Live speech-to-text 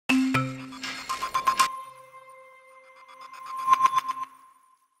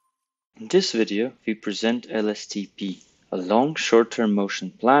In this video, we present LSTP, a long short-term motion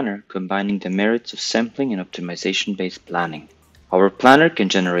planner combining the merits of sampling and optimization-based planning. Our planner can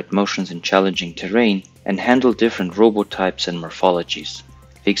generate motions in challenging terrain and handle different robot types and morphologies.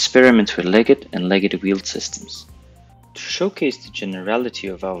 We experiment with legged and legged wheeled systems. To showcase the generality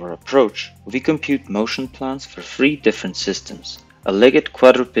of our approach, we compute motion plans for 3 different systems: a legged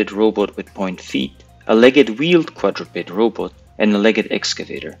quadruped robot with point feet, a legged wheeled quadruped robot, and a legged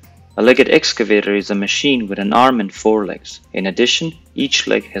excavator. A legged excavator is a machine with an arm and 4 legs. In addition, each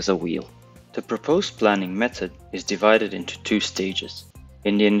leg has a wheel. The proposed planning method is divided into 2 stages.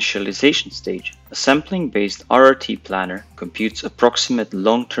 In the initialization stage, a sampling-based RRT planner computes approximate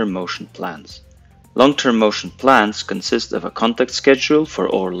long-term motion plans. Long-term motion plans consist of a contact schedule for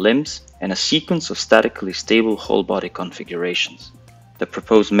all limbs and a sequence of statically stable whole body configurations. The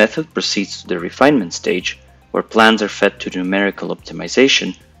proposed method proceeds to the refinement stage, where plans are fed to numerical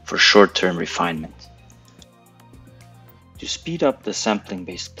optimization for short-term refinement. To speed up the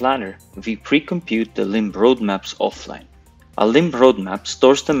sampling-based planner, we pre-compute the limb roadmaps offline. A limb roadmap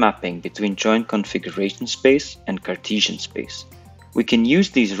stores the mapping between joint configuration space and Cartesian space. We can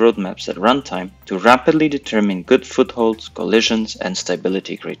use these roadmaps at runtime to rapidly determine good footholds, collisions, and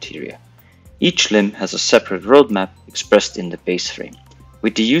stability criteria. Each limb has a separate roadmap expressed in the base frame.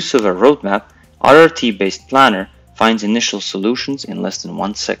 With the use of a roadmap, RRT-based planner finds initial solutions in less than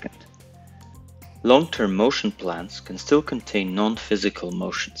 1 second. Long-term motion plans can still contain non-physical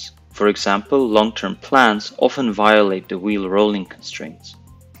motions. For example, long-term plans often violate the wheel rolling constraints.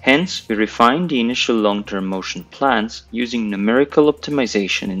 Hence, we refine the initial long-term motion plans using numerical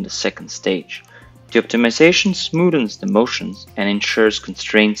optimization in the second stage. The optimization smoothens the motions and ensures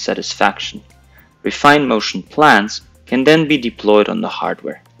constraint satisfaction. Refined motion plans can then be deployed on the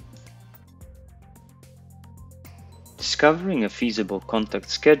hardware. Discovering a feasible contact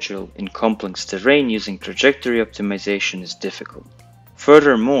schedule in complex terrain using trajectory optimization is difficult.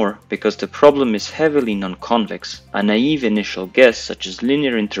 Furthermore, because the problem is heavily non-convex, a naive initial guess such as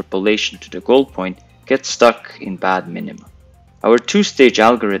linear interpolation to the goal point gets stuck in bad minima. Our 2-stage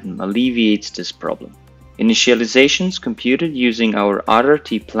algorithm alleviates this problem. Initializations computed using our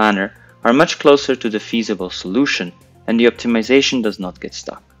RRT planner are much closer to the feasible solution, and the optimization does not get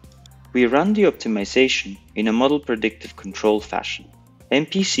stuck. We run the optimization in a model predictive control fashion.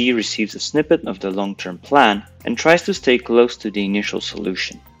 MPC receives a snippet of the long-term plan and tries to stay close to the initial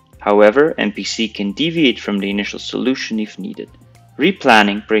solution. However, MPC can deviate from the initial solution if needed.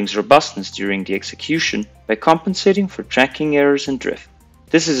 Replanning brings robustness during the execution by compensating for tracking errors and drift.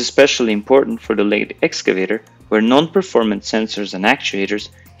 This is especially important for the legged excavator, where non-performant sensors and actuators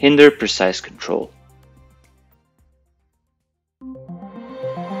hinder precise control.